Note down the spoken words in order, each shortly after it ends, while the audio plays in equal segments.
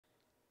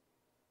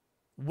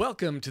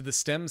Welcome to the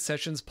STEM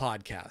Sessions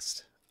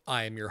podcast.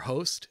 I am your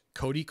host,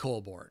 Cody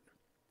Colborn.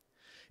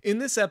 In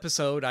this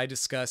episode, I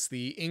discuss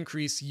the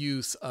increased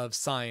use of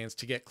science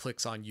to get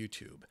clicks on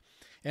YouTube,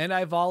 and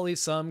I volley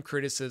some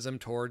criticism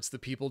towards the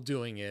people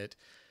doing it,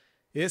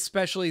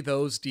 especially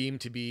those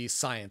deemed to be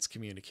science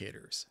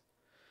communicators.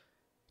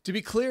 To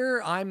be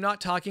clear, I'm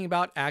not talking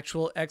about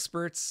actual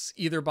experts,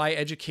 either by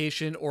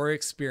education or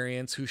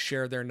experience, who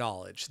share their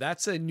knowledge.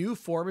 That's a new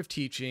form of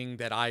teaching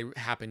that I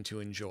happen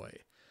to enjoy.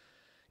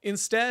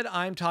 Instead,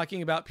 I'm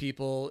talking about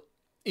people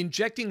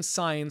injecting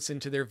science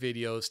into their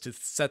videos to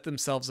set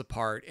themselves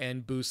apart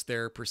and boost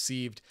their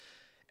perceived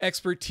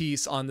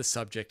expertise on the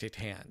subject at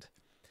hand.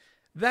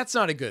 That's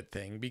not a good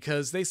thing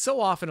because they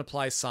so often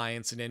apply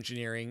science and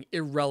engineering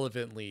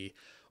irrelevantly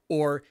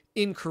or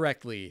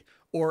incorrectly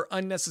or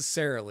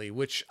unnecessarily,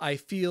 which I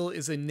feel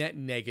is a net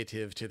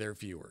negative to their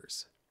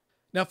viewers.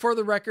 Now, for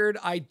the record,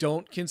 I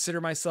don't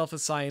consider myself a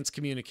science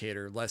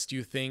communicator, lest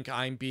you think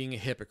I'm being a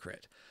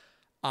hypocrite.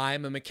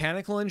 I'm a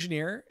mechanical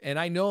engineer, and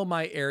I know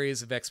my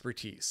areas of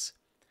expertise.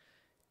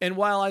 And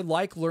while I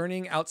like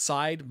learning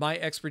outside my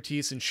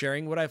expertise and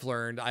sharing what I've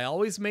learned, I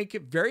always make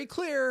it very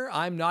clear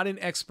I'm not an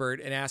expert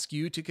and ask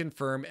you to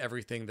confirm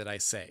everything that I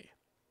say.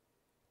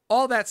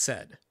 All that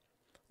said,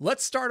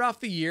 let's start off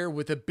the year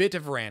with a bit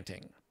of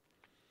ranting.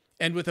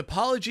 And with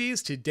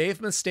apologies to Dave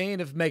Mustaine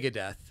of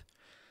Megadeth,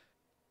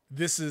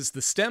 this is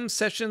the STEM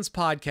Sessions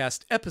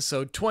Podcast,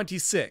 episode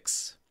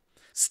 26.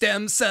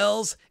 Stem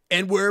cells,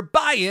 and we're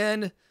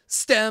buyin'!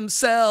 Stem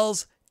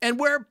cells, and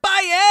we're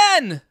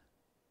buyin'!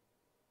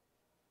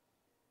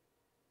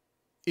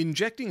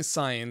 Injecting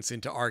science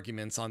into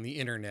arguments on the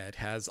internet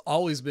has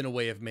always been a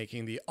way of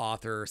making the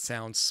author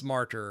sound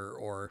smarter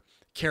or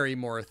carry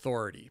more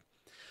authority.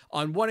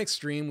 On one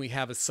extreme, we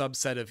have a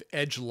subset of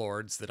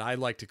edgelords that I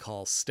like to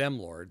call STEM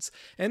lords,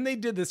 and they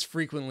did this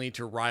frequently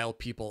to rile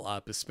people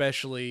up,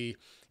 especially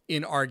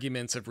in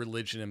arguments of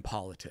religion and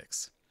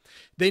politics.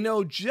 They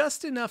know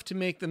just enough to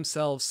make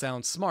themselves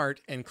sound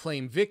smart and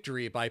claim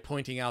victory by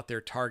pointing out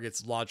their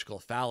target's logical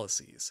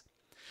fallacies.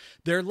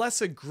 Their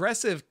less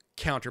aggressive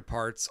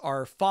counterparts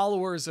are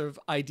followers of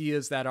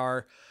ideas that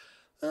are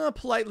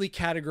politely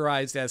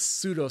categorized as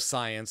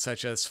pseudoscience,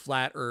 such as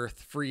flat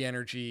earth, free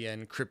energy,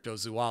 and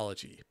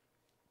cryptozoology.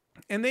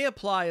 And they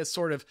apply a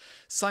sort of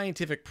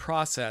scientific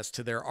process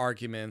to their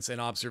arguments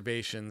and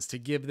observations to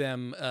give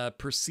them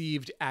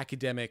perceived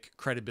academic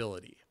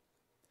credibility.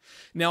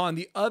 Now, on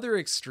the other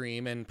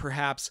extreme, and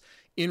perhaps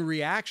in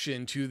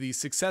reaction to the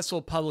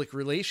successful public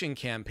relation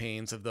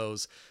campaigns of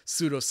those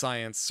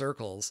pseudoscience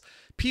circles,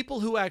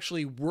 people who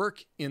actually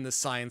work in the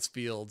science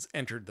fields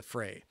entered the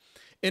fray.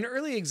 An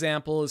early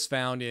example is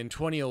found in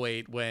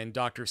 2008 when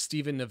Dr.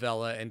 Stephen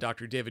Novella and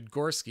Dr. David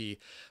Gorski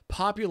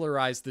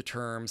popularized the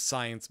term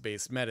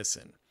science-based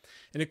medicine.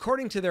 And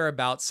according to their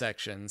About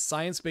section,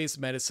 science-based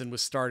medicine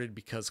was started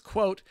because,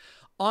 quote,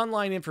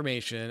 online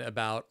information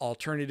about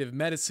alternative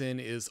medicine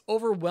is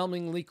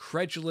overwhelmingly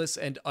credulous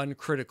and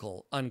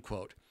uncritical,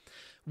 unquote,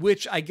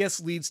 which I guess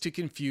leads to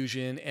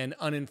confusion and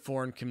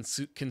uninformed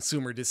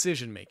consumer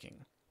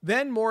decision-making.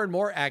 Then more and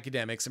more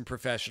academics and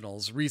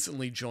professionals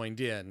recently joined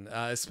in,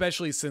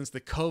 especially since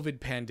the COVID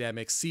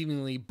pandemic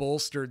seemingly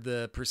bolstered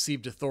the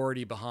perceived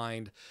authority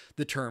behind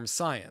the term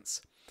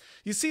science.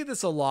 You see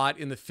this a lot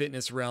in the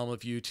fitness realm of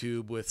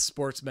YouTube, with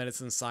sports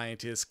medicine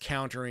scientists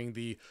countering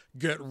the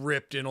get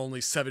ripped in only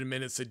 7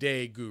 minutes a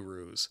day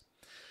gurus.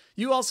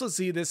 You also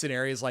see this in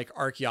areas like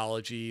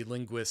archaeology,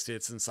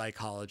 linguistics, and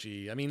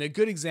psychology. I mean, a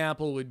good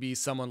example would be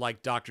someone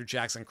like Dr.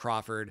 Jackson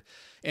Crawford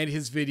and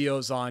his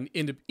videos on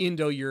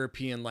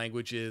Indo-European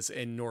languages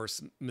and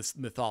Norse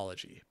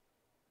mythology.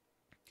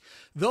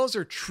 Those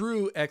are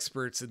true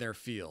experts in their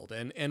field,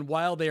 and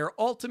while they are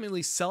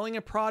ultimately selling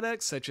a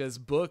product such as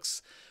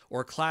books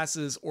or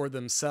classes or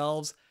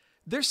themselves,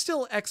 they're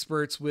still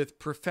experts with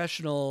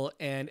professional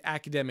and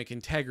academic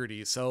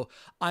integrity, so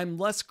I'm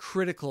less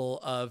critical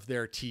of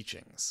their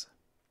teachings.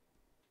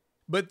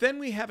 But then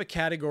we have a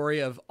category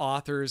of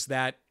authors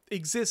that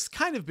exists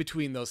kind of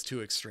between those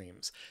two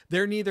extremes.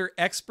 They're neither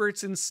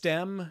experts in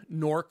STEM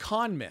nor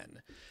con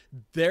men.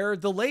 They're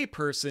the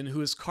layperson who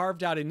has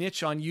carved out a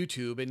niche on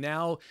YouTube and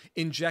now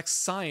injects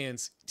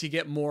science to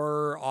get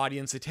more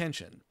audience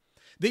attention.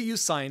 They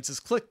use science as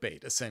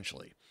clickbait,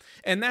 essentially.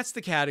 And that's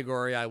the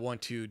category I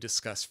want to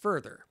discuss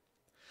further.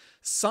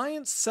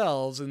 Science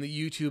sells in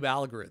the YouTube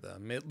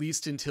algorithm, at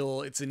least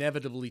until it's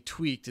inevitably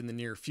tweaked in the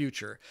near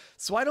future,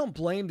 so I don't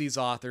blame these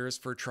authors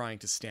for trying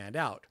to stand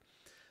out.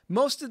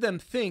 Most of them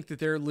think that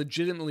they're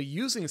legitimately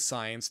using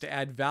science to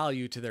add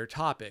value to their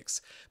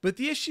topics, but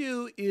the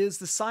issue is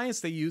the science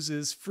they use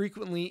is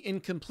frequently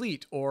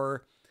incomplete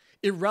or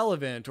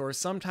irrelevant or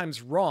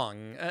sometimes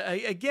wrong,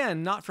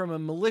 again, not from a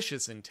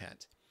malicious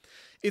intent.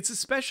 It's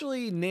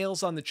especially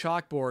nails on the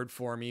chalkboard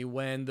for me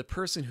when the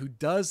person who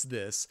does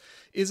this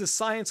is a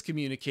science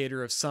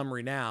communicator of some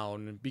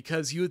renown,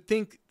 because you would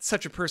think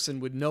such a person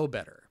would know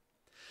better.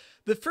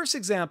 The first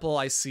example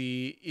I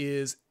see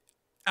is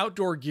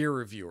outdoor gear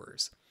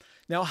reviewers.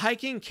 Now,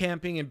 hiking,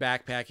 camping, and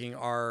backpacking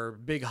are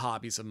big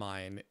hobbies of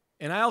mine,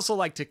 And I also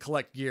like to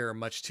collect gear,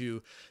 much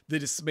to the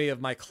dismay of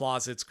my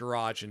closets,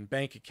 garage, and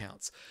bank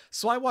accounts.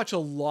 So I watch a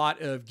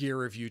lot of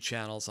gear review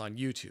channels on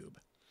YouTube.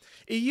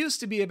 It used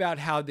to be about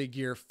how the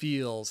gear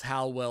feels,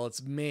 how well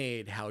it's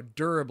made, how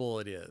durable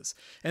it is.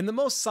 And the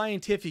most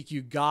scientific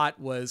you got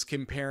was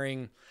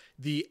comparing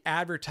the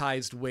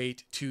advertised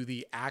weight to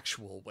the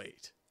actual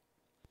weight.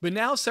 But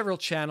now several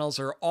channels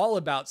are all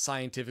about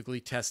scientifically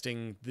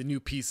testing the new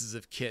pieces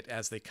of kit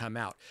as they come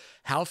out.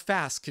 How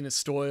fast can a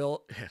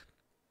stove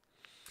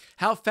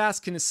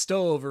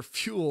or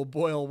fuel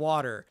boil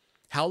water?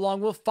 How long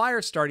will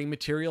fire starting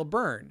material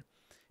burn?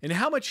 And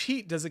how much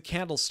heat does a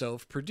candle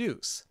stove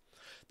produce?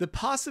 The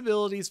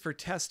possibilities for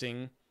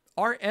testing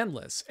are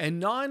endless, and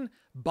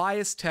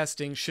non-biased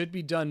testing should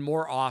be done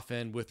more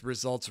often with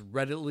results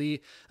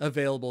readily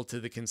available to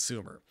the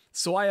consumer.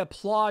 So I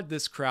applaud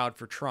this crowd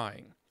for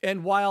trying.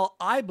 And while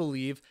I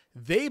believe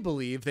they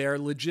are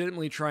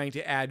legitimately trying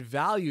to add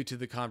value to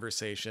the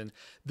conversation,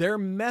 their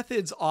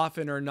methods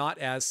often are not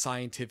as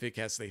scientific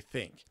as they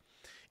think.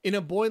 In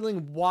a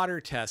boiling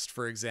water test,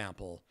 for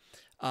example,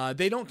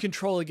 they don't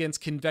control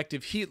against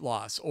convective heat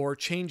loss or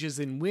changes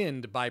in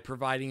wind by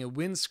providing a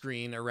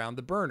windscreen around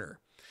the burner.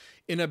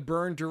 In a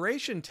burn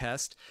duration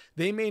test,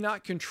 they may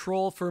not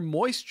control for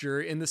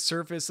moisture in the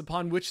surface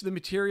upon which the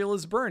material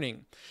is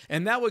burning,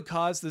 and that would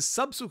cause the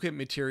subsequent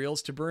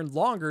materials to burn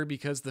longer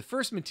because the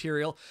first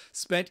material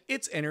spent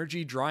its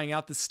energy drying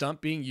out the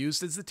stump being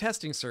used as the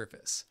testing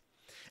surface.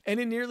 And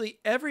in nearly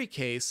every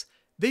case,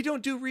 they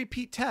don't do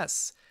repeat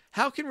tests.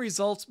 How can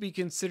results be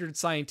considered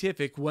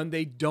scientific when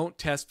they don't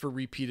test for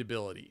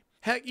repeatability?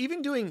 Heck,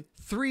 even doing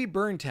 3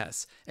 burn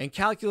tests and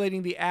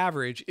calculating the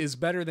average is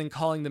better than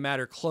calling the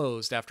matter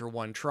closed after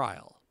one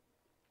trial.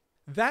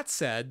 That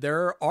said,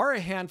 there are a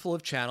handful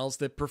of channels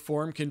that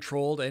perform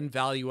controlled and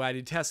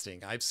value-added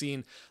testing. I've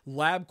seen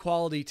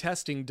lab-quality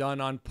testing done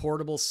on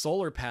portable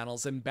solar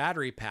panels and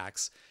battery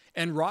packs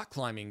and rock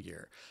climbing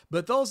gear,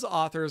 but those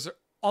authors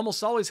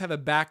almost always have a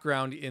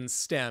background in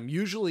STEM,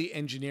 usually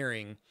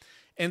engineering,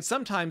 and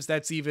sometimes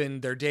that's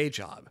even their day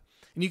job.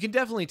 And you can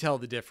definitely tell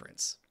the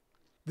difference.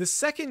 The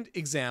second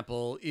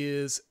example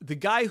is the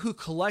guy who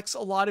collects a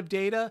lot of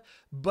data,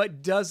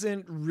 but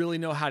doesn't really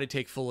know how to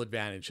take full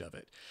advantage of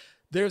it.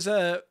 There's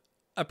a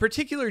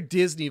particular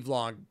Disney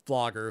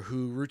vlogger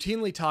who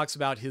routinely talks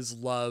about his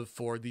love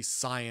for the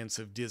science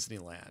of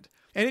Disneyland.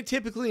 And it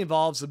typically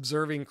involves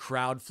observing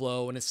crowd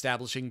flow and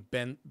establishing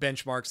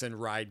benchmarks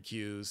and ride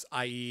queues,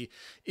 i.e.,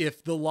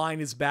 if the line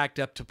is backed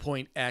up to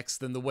point X,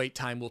 then the wait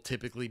time will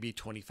typically be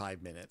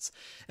 25 minutes.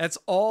 That's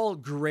all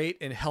great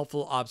and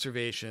helpful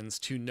observations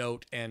to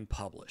note and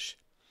publish.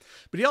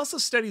 But he also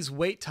studies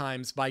wait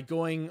times by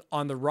going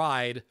on the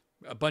ride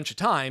a bunch of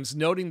times,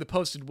 noting the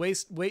posted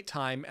wait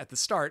time at the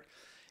start,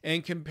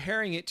 and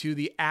comparing it to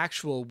the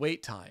actual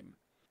wait time.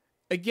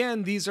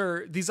 Again, these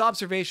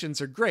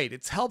observations are great.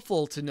 It's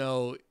helpful to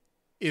know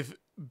if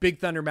Big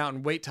Thunder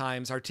Mountain wait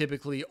times are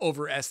typically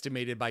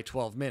overestimated by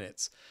 12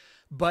 minutes.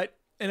 But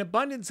an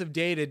abundance of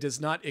data does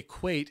not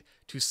equate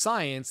to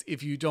science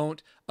if you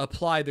don't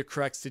apply the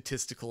correct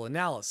statistical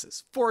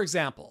analysis. For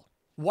example,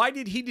 why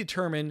did he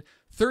determine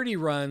 30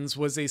 runs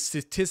was a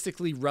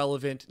statistically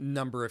relevant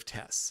number of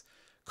tests?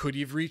 Could he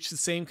have reached the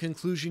same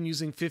conclusion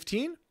using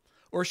 15?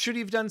 Or should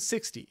he have done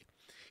 60?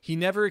 He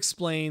never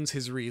explains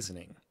his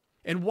reasoning.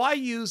 And why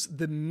use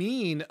the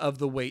mean of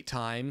the wait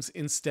times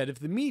instead of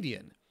the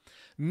median?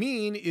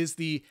 Mean is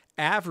the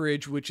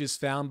average, which is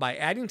found by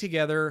adding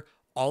together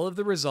all of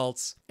the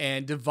results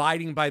and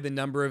dividing by the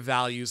number of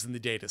values in the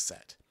data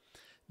set.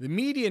 The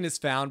median is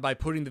found by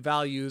putting the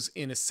values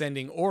in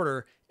ascending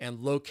order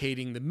and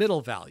locating the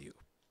middle value.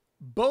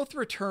 Both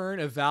return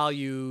a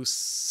value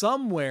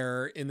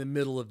somewhere in the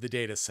middle of the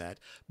data set,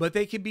 but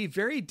they can be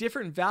very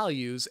different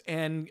values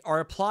and are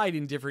applied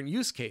in different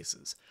use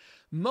cases.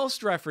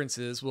 Most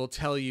references will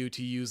tell you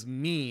to use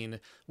mean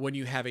when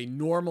you have a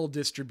normal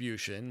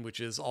distribution, which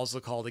is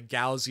also called a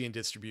Gaussian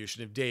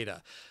distribution of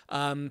data.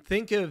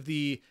 Think of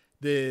the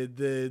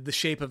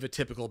shape of a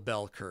typical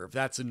bell curve.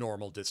 That's a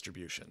normal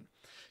distribution.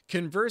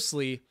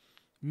 Conversely,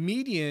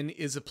 median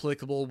is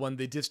applicable when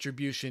the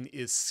distribution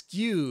is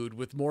skewed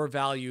with more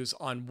values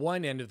on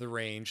one end of the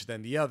range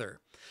than the other.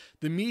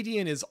 The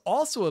median is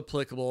also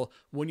applicable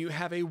when you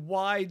have a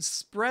wide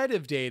spread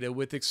of data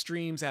with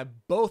extremes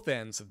at both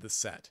ends of the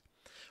set,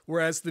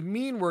 whereas the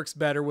mean works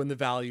better when the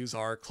values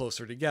are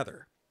closer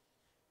together.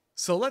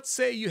 So let's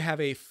say you have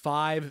a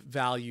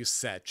 5-value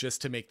set,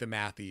 just to make the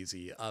math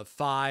easy, of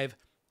 5,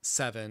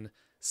 7,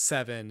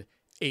 7,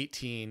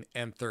 18,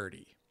 and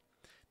 30.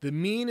 The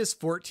mean is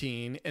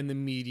 14 and the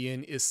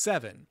median is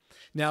 7.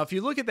 Now, if you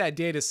look at that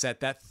data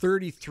set, that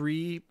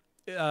 33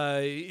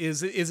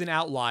 is an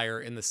outlier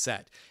in the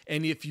set.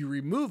 And if you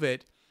remove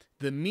it,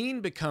 the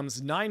mean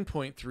becomes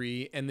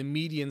 9.3 and the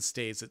median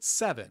stays at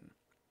 7.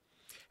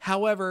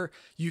 However,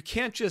 you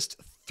can't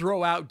just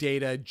throw out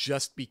data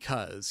just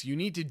because. You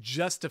need to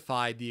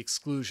justify the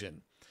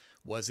exclusion.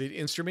 Was it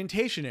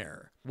instrumentation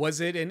error? Was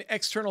it an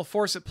external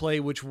force at play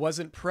which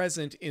wasn't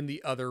present in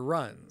the other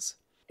runs?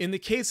 In the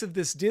case of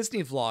this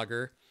Disney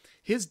vlogger,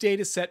 His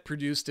data set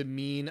produced a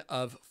mean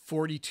of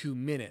 42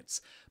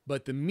 minutes,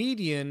 but the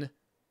median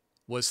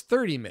was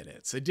 30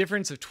 minutes, a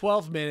difference of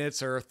 12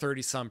 minutes or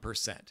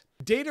 30-some%.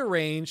 Data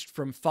ranged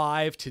from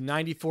 5 to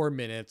 94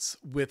 minutes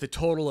with a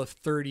total of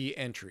 30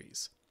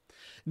 entries.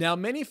 Now,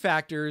 many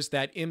factors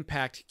that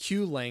impact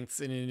queue lengths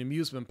in an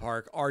amusement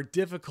park are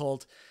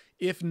difficult,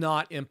 if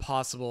not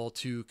impossible,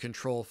 to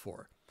control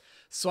for.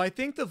 So I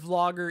think the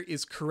vlogger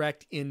is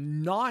correct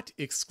in not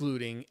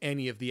excluding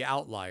any of the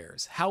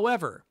outliers.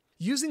 However,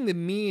 using the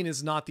mean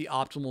is not the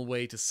optimal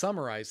way to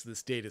summarize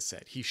this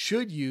dataset. He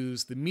should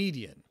use the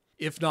median,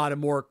 if not a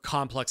more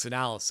complex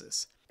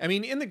analysis. I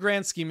mean, in the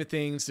grand scheme of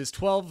things, is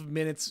 12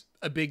 minutes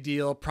a big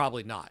deal?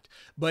 Probably not.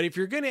 But if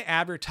you're going to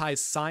advertise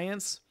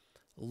science,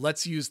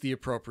 let's use the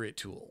appropriate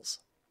tools.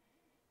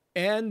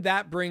 And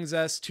that brings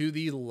us to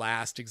the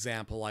last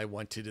example I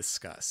want to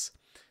discuss.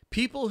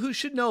 People who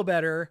should know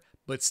better,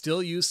 but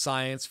still use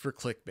science for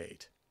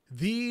clickbait.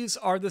 These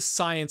are the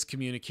science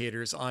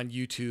communicators on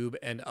YouTube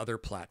and other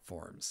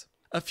platforms.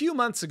 A few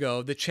months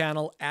ago, the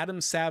channel Adam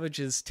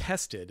Savage's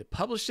Tested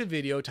published a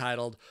video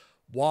titled,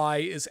 "Why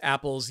is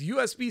Apple's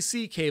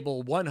USB-C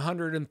cable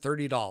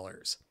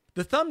 $130?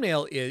 The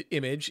thumbnail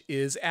image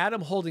is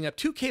Adam holding up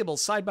two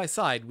cables side by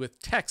side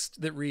with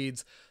text that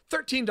reads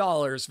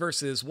 $13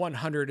 versus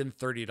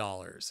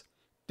 $130.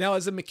 Now,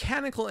 as a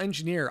mechanical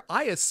engineer,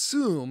 I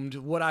assumed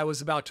what I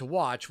was about to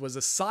watch was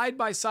a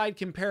side-by-side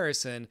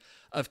comparison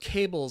of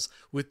cables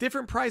with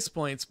different price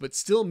points but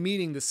still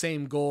meeting the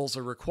same goals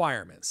or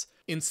requirements.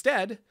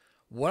 Instead,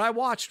 what I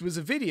watched was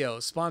a video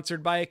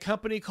sponsored by a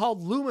company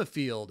called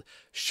Lumafield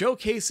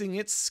showcasing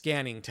its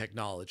scanning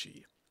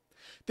technology.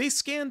 They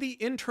scanned the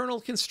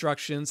internal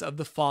constructions of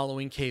the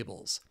following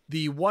cables: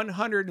 the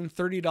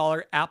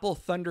 $130 Apple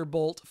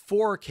Thunderbolt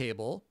 4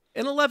 cable,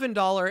 an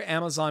 $11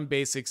 Amazon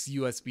Basics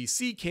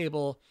USB-C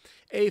cable,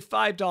 a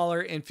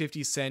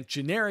 $5.50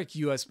 generic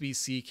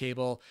USB-C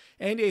cable,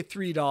 and a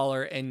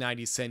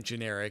 $3.90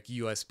 generic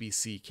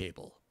USB-C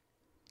cable.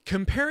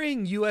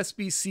 Comparing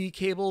USB-C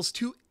cables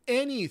to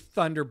any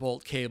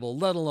Thunderbolt cable,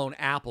 let alone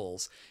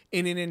Apple's,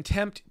 in an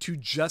attempt to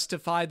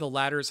justify the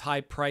latter's high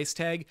price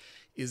tag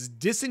is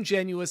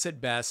disingenuous at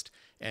best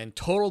and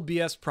total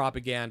BS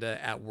propaganda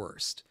at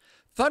worst.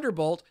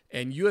 Thunderbolt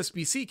and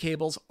USB-C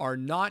cables are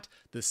not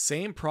the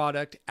same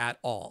product at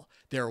all.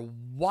 They're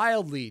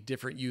wildly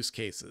different use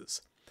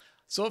cases.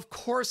 So of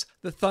course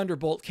the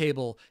Thunderbolt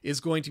cable is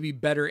going to be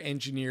better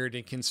engineered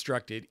and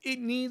constructed. It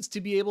needs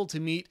to be able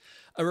to meet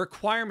a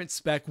requirement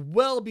spec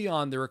well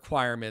beyond the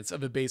requirements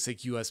of a basic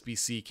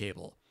USB-C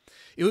cable.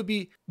 It would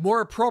be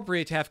more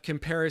appropriate to have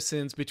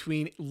comparisons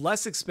between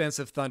less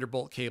expensive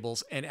Thunderbolt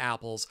cables and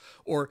Apple's,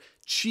 or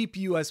cheap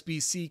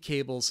USB-C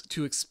cables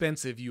to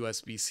expensive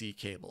USB-C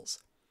cables.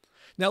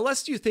 Now,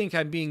 lest you think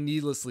I'm being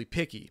needlessly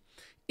picky,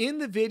 in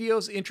the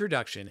video's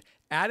introduction,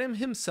 Adam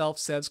himself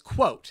says,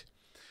 quote,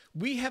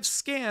 "We have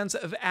scans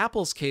of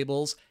Apple's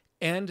cables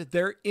and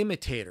their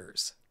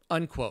imitators,"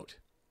 unquote.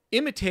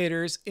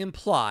 Imitators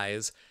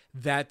implies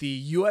that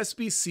the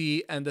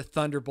USB-C and the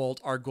Thunderbolt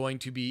are going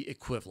to be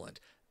equivalent.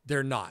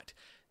 They're not.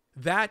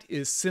 That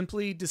is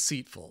simply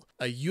deceitful.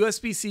 A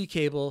USB-C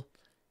cable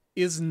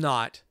is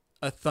not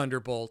a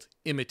Thunderbolt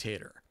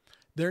imitator.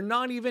 They're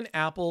not even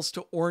apples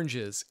to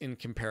oranges in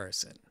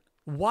comparison.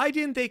 Why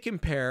didn't they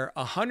compare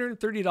a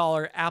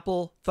 $130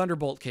 Apple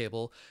Thunderbolt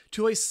cable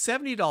to a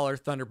 $70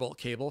 Thunderbolt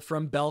cable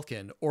from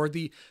Belkin or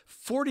the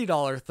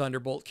 $40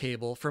 Thunderbolt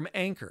cable from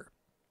Anker?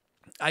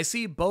 I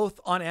see both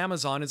on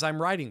Amazon as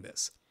I'm writing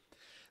this.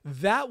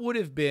 That would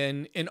have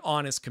been an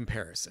honest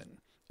comparison.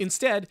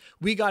 Instead,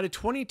 we got a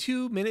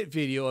 22-minute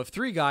video of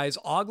three guys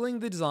ogling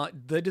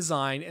the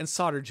design and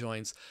solder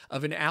joints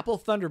of an Apple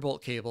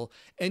Thunderbolt cable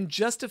and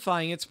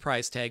justifying its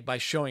price tag by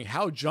showing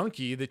how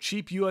junky the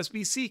cheap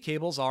USB-C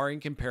cables are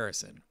in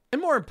comparison. And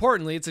more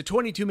importantly, it's a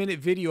 22-minute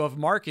video of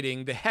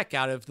marketing the heck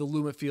out of the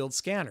Lumafield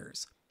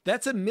scanners.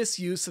 That's a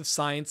misuse of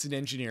science and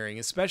engineering,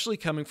 especially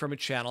coming from a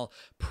channel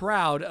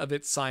proud of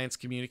its science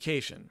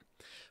communication.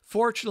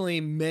 Fortunately,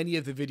 many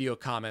of the video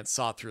comments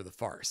saw through the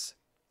farce.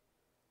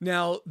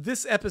 Now,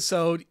 this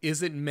episode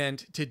isn't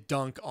meant to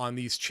dunk on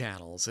these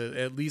channels,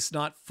 at least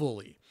not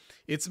fully.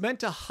 It's meant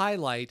to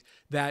highlight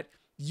that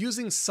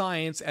using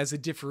science as a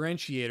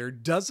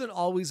differentiator doesn't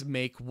always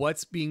make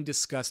what's being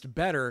discussed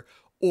better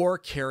or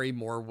carry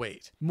more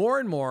weight. More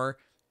and more,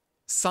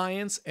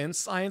 science and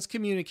science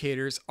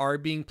communicators are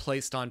being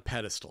placed on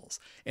pedestals,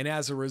 and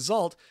as a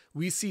result,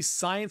 we see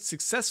science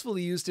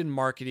successfully used in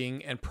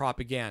marketing and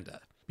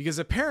propaganda. Because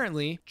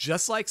apparently,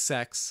 just like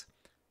sex,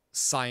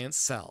 science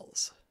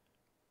sells.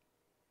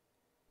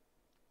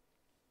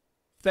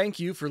 Thank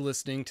you for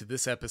listening to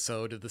this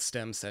episode of the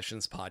STEM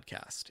Sessions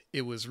podcast.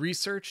 It was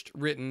researched,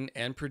 written,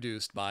 and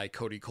produced by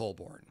Cody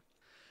Colborn.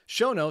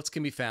 Show notes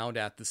can be found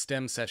at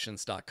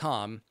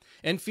thestemsessions.com,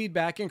 and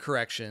feedback and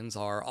corrections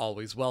are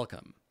always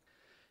welcome.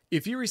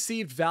 If you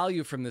received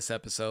value from this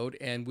episode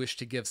and wish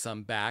to give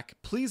some back,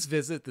 please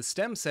visit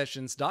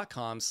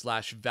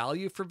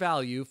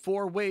thestemsessions.com/value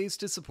for ways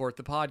to support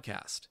the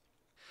podcast.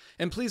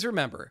 And please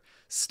remember,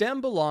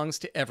 STEM belongs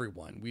to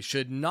everyone. We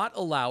should not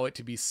allow it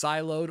to be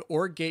siloed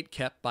or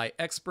gatekept by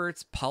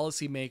experts,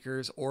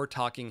 policymakers, or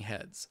talking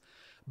heads.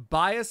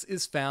 Bias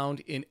is found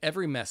in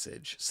every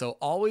message, so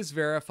always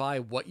verify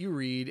what you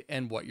read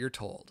and what you're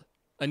told.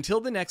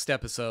 Until the next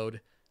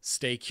episode,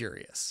 stay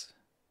curious.